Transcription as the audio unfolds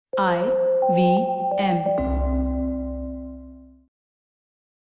IVM.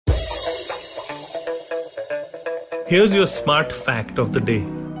 Here's your smart fact of the day.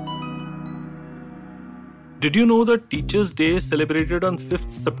 Did you know that Teachers' Day is celebrated on 5th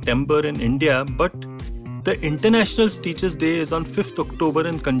September in India, but the International Teachers' Day is on 5th October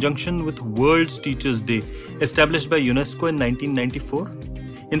in conjunction with World Teachers' Day, established by UNESCO in 1994?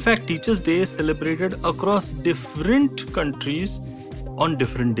 In fact, Teachers' Day is celebrated across different countries on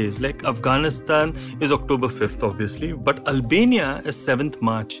different days. Like Afghanistan is October 5th, obviously, but Albania is 7th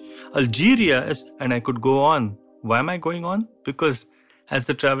March. Algeria is, and I could go on. Why am I going on? Because as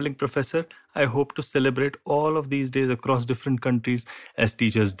the traveling professor, I hope to celebrate all of these days across different countries as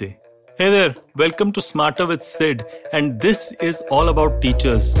Teachers' Day. Hey there, welcome to Smarter with Sid, and this is all about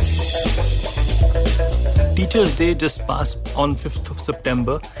teachers. Teachers' Day just passed on 5th of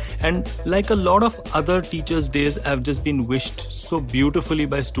September, and like a lot of other Teachers' Days, I've just been wished so beautifully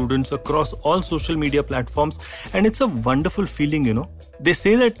by students across all social media platforms, and it's a wonderful feeling, you know. They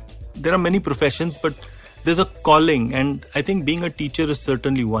say that there are many professions, but there's a calling, and I think being a teacher is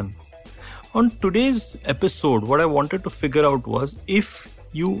certainly one. On today's episode, what I wanted to figure out was, if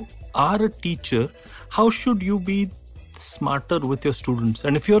you are a teacher, how should you be smarter with your students?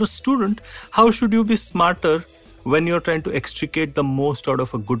 And if you're a student, how should you be smarter when you're trying to extricate the most out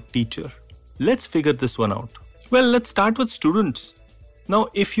of a good teacher? Let's figure this one out. Well, let's start with students. Now,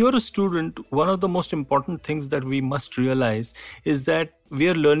 if you're a student, one of the most important things that we must realize is that we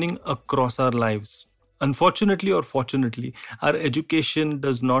are learning across our lives. Unfortunately or fortunately, our education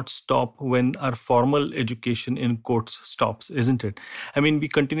does not stop when our formal education in quotes stops, isn't it? I mean, we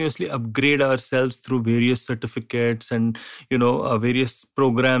continuously upgrade ourselves through various certificates and, various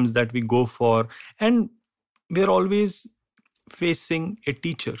programs that we go for. And we're always facing a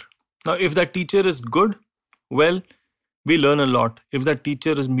teacher. Now, if that teacher is good, well, we learn a lot. If that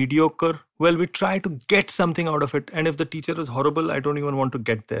teacher is mediocre, well, we try to get something out of it. And if the teacher is horrible, I don't even want to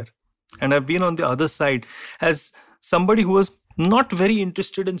get there. And I've been on the other side as somebody who was not very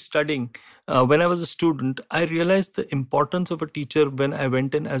interested in studying. When I was a student, I realized the importance of a teacher when I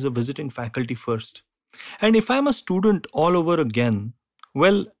went in as a visiting faculty first. And if I'm a student all over again,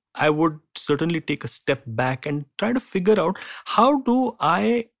 well, I would certainly take a step back and try to figure out, how do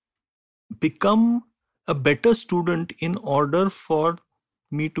I become a better student in order for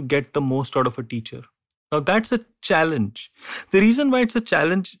me to get the most out of a teacher? Now, that's a challenge. The reason why it's a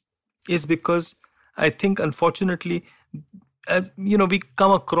challenge is because I think, unfortunately, as we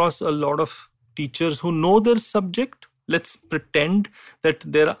come across a lot of teachers who know their subject. Let's pretend that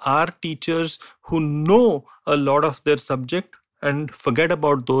there are teachers who know a lot of their subject, and forget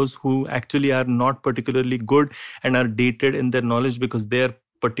about those who actually are not particularly good and are dated in their knowledge because they are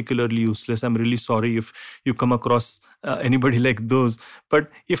particularly useless. I'm really sorry if you come across anybody like those.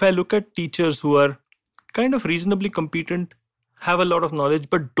 But if I look at teachers who are kind of reasonably competent, have a lot of knowledge,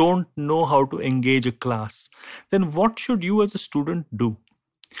 but don't know how to engage a class, then what should you as a student do?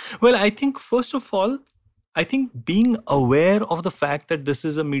 Well, I think first of all, being aware of the fact that this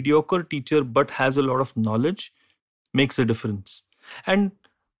is a mediocre teacher but has a lot of knowledge makes a difference. And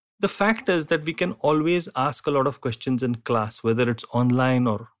the fact is that we can always ask a lot of questions in class, whether it's online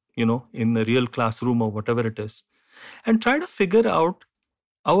or, in a real classroom or whatever it is, and try to figure out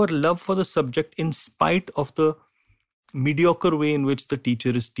our love for the subject in spite of the mediocre way in which the teacher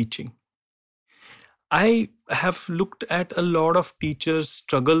is teaching. I have looked at a lot of teachers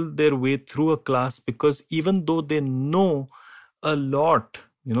struggle their way through a class because even though they know a lot,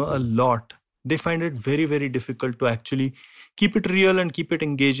 they find it very, very difficult to actually keep it real and keep it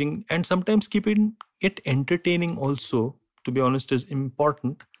engaging, and sometimes keeping it entertaining also, to be honest, is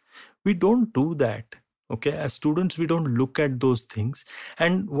important. We don't do that. Okay, as students, we don't look at those things.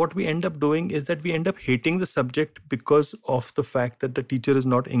 And what we end up doing is that we end up hating the subject because of the fact that the teacher is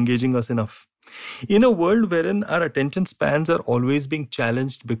not engaging us enough. In a world wherein our attention spans are always being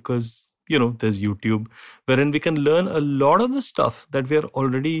challenged because, there's YouTube, wherein we can learn a lot of the stuff that we are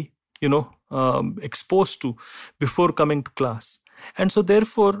already, exposed to before coming to class. And so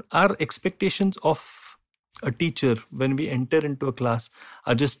therefore, our expectations of a teacher when we enter into a class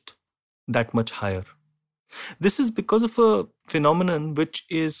are just that much higher. This is because of a phenomenon which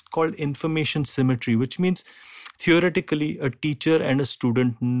is called information symmetry, which means theoretically a teacher and a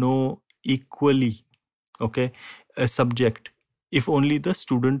student know equally, a subject, if only the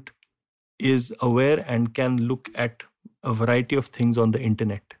student is aware and can look at a variety of things on the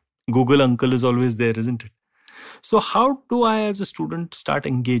internet. Google uncle is always there, isn't it? So how do I as a student start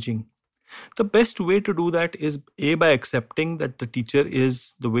engaging? The best way to do that is by accepting that the teacher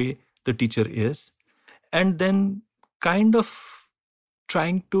is the way the teacher is, and then kind of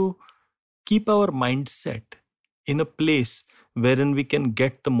trying to keep our mindset in a place wherein we can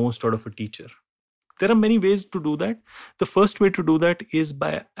get the most out of a teacher. There are many ways to do that. The first way to do that is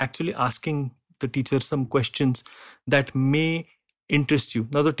by actually asking the teacher some questions that may interest you.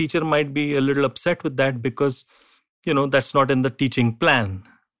 Now, the teacher might be a little upset with that because, that's not in the teaching plan.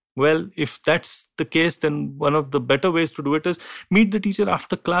 Well, if that's the case, then one of the better ways to do it is meet the teacher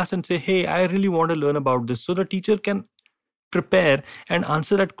after class and say, hey, I really want to learn about this. So the teacher can prepare and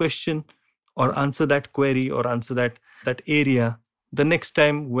answer that question or answer that query or answer that area the next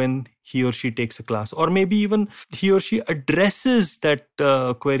time when he or she takes a class, or maybe even he or she addresses that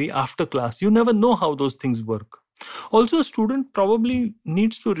query after class. You never know how those things work. Also, a student probably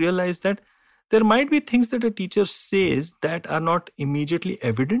needs to realize that there might be things that a teacher says that are not immediately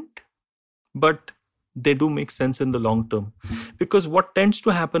evident, but they do make sense in the long term. Because what tends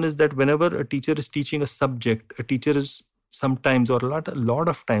to happen is that whenever a teacher is teaching a subject, a teacher is sometimes, or a lot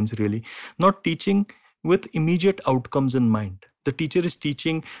of times really, not teaching with immediate outcomes in mind. The teacher is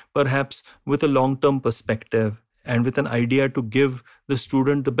teaching perhaps with a long-term perspective and with an idea to give the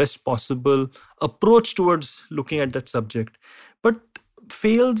student the best possible approach towards looking at that subject, but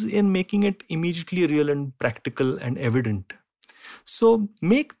fails in making it immediately real and practical and evident. So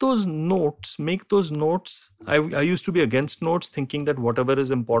make those notes. I used to be against notes, thinking that whatever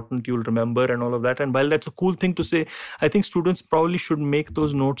is important, you'll remember and all of that. And while that's a cool thing to say, I think students probably should make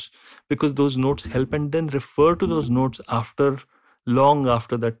those notes because those notes help, and then refer to those notes long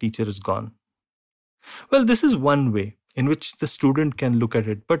after that teacher is gone. Well, this is one way in which the student can look at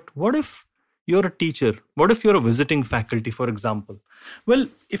it. But what if you're a teacher? What if you're a visiting faculty, for example? Well,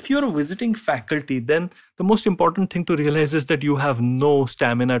 if you're a visiting faculty, then the most important thing to realize is that you have no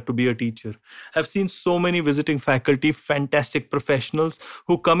stamina to be a teacher. I've seen so many visiting faculty, fantastic professionals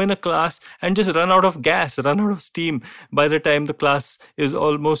who come in a class and just run out of gas, run out of steam by the time the class is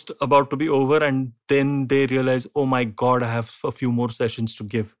almost about to be over, and then they realize, oh my God, I have a few more sessions to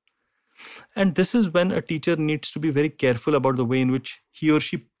give. And this is when a teacher needs to be very careful about the way in which he or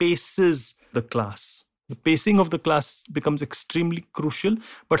she paces the class. The pacing of the class becomes extremely crucial,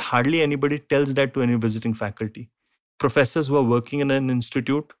 but hardly anybody tells that to any visiting faculty. Professors who are working in an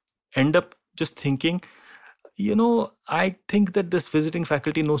institute end up just thinking, I think that this visiting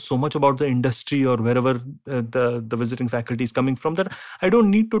faculty knows so much about the industry or wherever the visiting faculty is coming from that I don't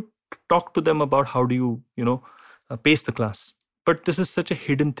need to talk to them about how do you, pace the class. But this is such a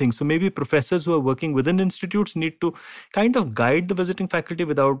hidden thing. So maybe professors who are working within institutes need to kind of guide the visiting faculty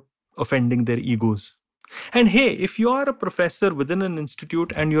without offending their egos. And hey, if you are a professor within an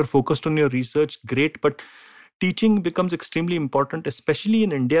institute and you're focused on your research, great. But teaching becomes extremely important, especially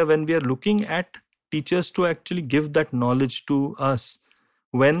in India, when we are looking at teachers to actually give that knowledge to us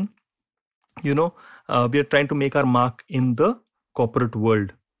when, we are trying to make our mark in the corporate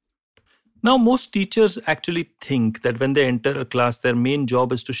world. Now, most teachers actually think that when they enter a class, their main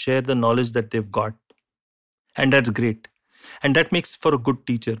job is to share the knowledge that they've got. And that's great. And that makes for a good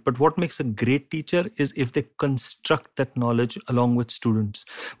teacher. But what makes a great teacher is if they construct that knowledge along with students,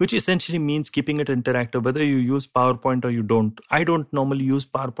 which essentially means keeping it interactive, whether you use PowerPoint or you don't. I don't normally use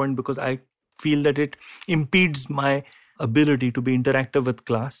PowerPoint because I feel that it impedes my ability to be interactive with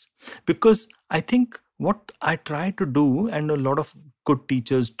class. Because I think what I try to do, and a lot of good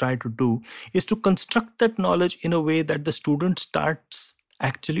teachers try to do, is to construct that knowledge in a way that the student starts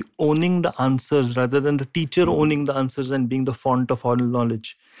actually owning the answers rather than the teacher owning the answers and being the font of all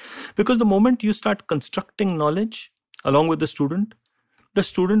knowledge. Because the moment you start constructing knowledge along with the student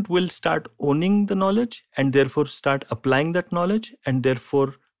will start owning the knowledge and therefore start applying that knowledge, and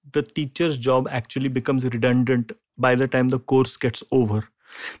therefore the teacher's job actually becomes redundant by the time the course gets over.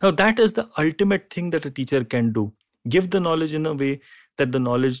 Now, that is the ultimate thing that a teacher can do. Give the knowledge in a way that the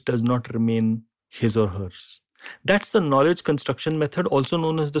knowledge does not remain his or hers. That's the knowledge construction method, also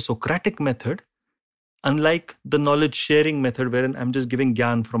known as the Socratic method, unlike the knowledge sharing method wherein I'm just giving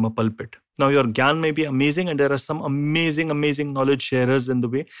gyan from a pulpit. Now, your gyan may be amazing and there are some amazing knowledge sharers in the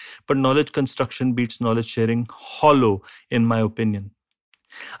way, but knowledge construction beats knowledge sharing hollow, in my opinion.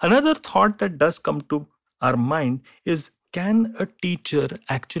 Another thought that does come to our mind is, can a teacher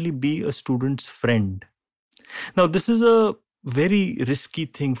actually be a student's friend? Now, this is a very risky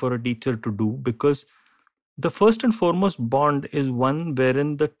thing for a teacher to do, because the first and foremost bond is one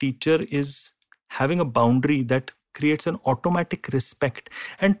wherein the teacher is having a boundary that creates an automatic respect.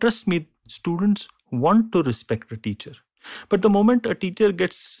 And trust me, students want to respect a teacher. But the moment a teacher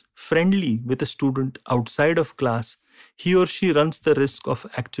gets friendly with a student outside of class, he or she runs the risk of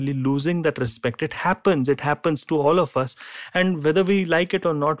actually losing that respect. It happens to all of us. And whether we like it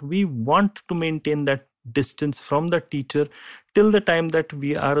or not, we want to maintain that distance from the teacher till the time that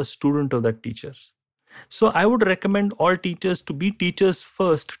we are a student of that teacher. So I would recommend all teachers to be teachers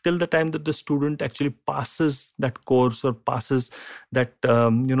first till the time that the student actually passes that course or passes that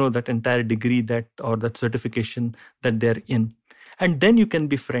that entire degree or that certification that they're in. And then you can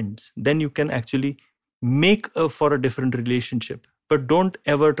be friends. Then you can actually make for a different relationship. But don't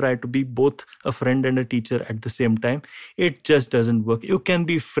ever try to be both a friend and a teacher at the same time. It just doesn't work. You can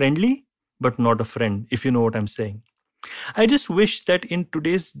be friendly, but not a friend, if you know what I'm saying. I just wish that in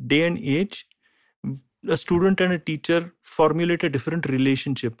today's day and age, a student and a teacher formulate a different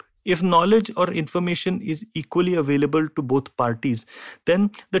relationship. If knowledge or information is equally available to both parties,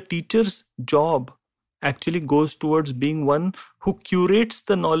 then the teacher's job actually goes towards being one who curates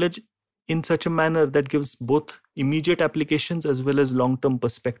the knowledge in such a manner that gives both immediate applications as well as long-term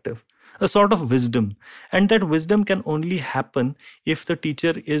perspective, a sort of wisdom. And that wisdom can only happen if the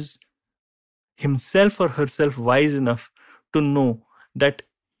teacher is himself or herself wise enough to know that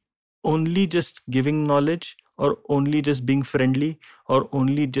only just giving knowledge, or only just being friendly, or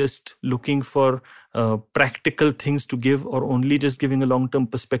only just looking for practical things to give, or only just giving a long-term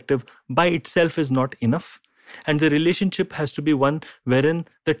perspective by itself is not enough. And the relationship has to be one wherein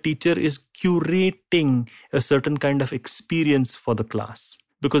the teacher is curating a certain kind of experience for the class,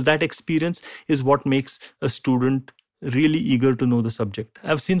 because that experience is what makes a student really eager to know the subject.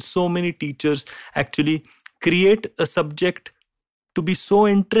 I've seen so many teachers actually create a subject to be so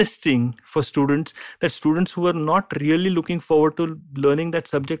interesting for students that students who are not really looking forward to learning that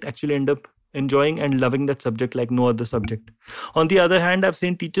subject actually end up enjoying and loving that subject like no other subject. On the other hand, I've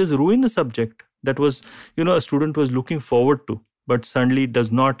seen teachers ruin a subject that was, a student was looking forward to, but suddenly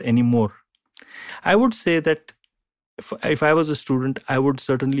does not anymore. I would say that if I was a student, I would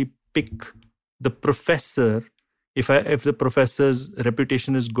certainly pick the professor if the professor's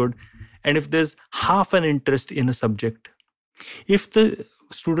reputation is good, and if there's half an interest in a subject. If the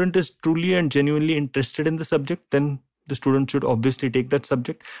student is truly and genuinely interested in the subject, then the student should obviously take that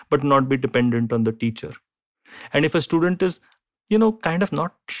subject, but not be dependent on the teacher. And if a student is, kind of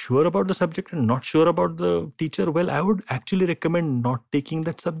not sure about the subject and not sure about the teacher, well, I would actually recommend not taking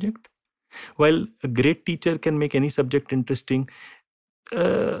that subject. While a great teacher can make any subject interesting,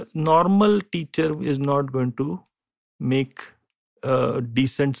 a normal teacher is not going to make a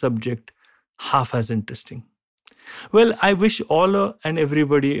decent subject half as interesting. Well, I wish all and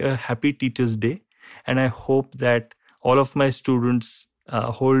everybody a happy Teachers' Day, and I hope that all of my students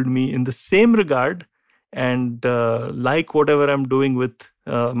hold me in the same regard and like whatever I'm doing with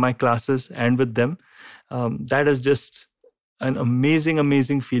my classes and with them. That is just an amazing,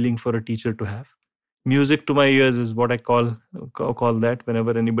 amazing feeling for a teacher to have. Music to my ears is what I call that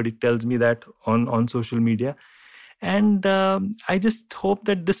whenever anybody tells me that on social media. And I just hope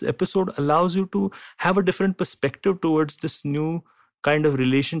that this episode allows you to have a different perspective towards this new kind of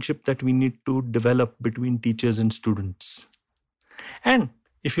relationship that we need to develop between teachers and students. And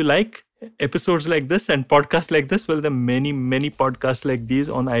if you like episodes like this and podcasts like this, well, there are many, many podcasts like these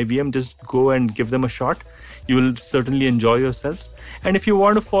on IVM. Just go and give them a shot. You will certainly enjoy yourselves. And if you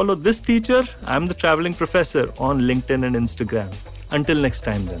want to follow this teacher, I'm the Traveling Professor on LinkedIn and Instagram. Until next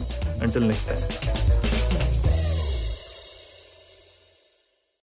time then. Until next time.